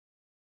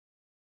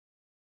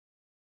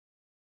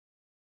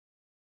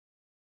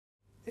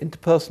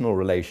Interpersonal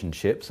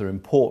relationships are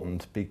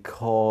important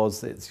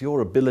because it's your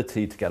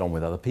ability to get on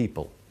with other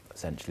people.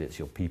 Essentially, it's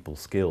your people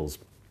skills.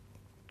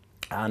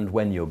 And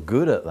when you're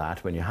good at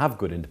that, when you have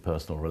good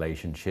interpersonal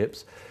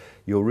relationships,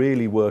 you're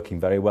really working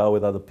very well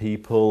with other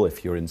people.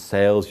 If you're in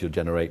sales, you'll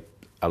generate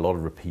a lot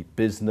of repeat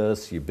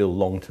business, you build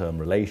long-term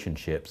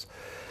relationships.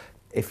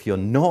 If you're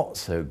not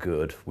so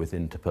good with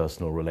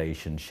interpersonal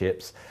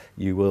relationships,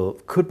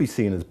 could be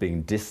seen as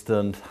being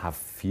distant, have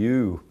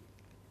few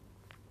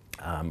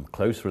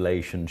close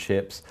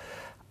relationships,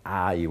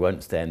 you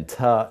won't stay in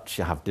touch,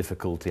 you have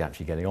difficulty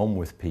actually getting on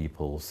with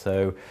people.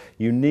 So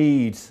you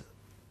need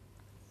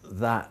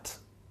that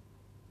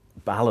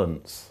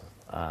balance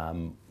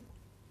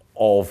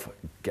of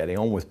getting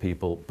on with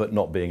people but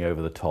not being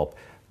over the top,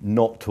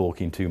 not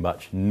talking too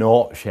much,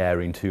 not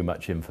sharing too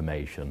much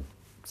information.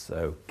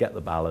 So get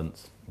the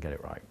balance and get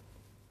it right.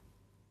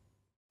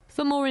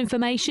 For more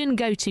information,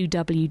 go to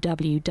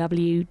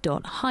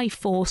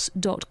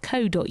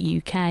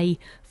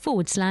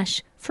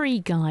www.highforce.co.uk/free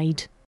guide.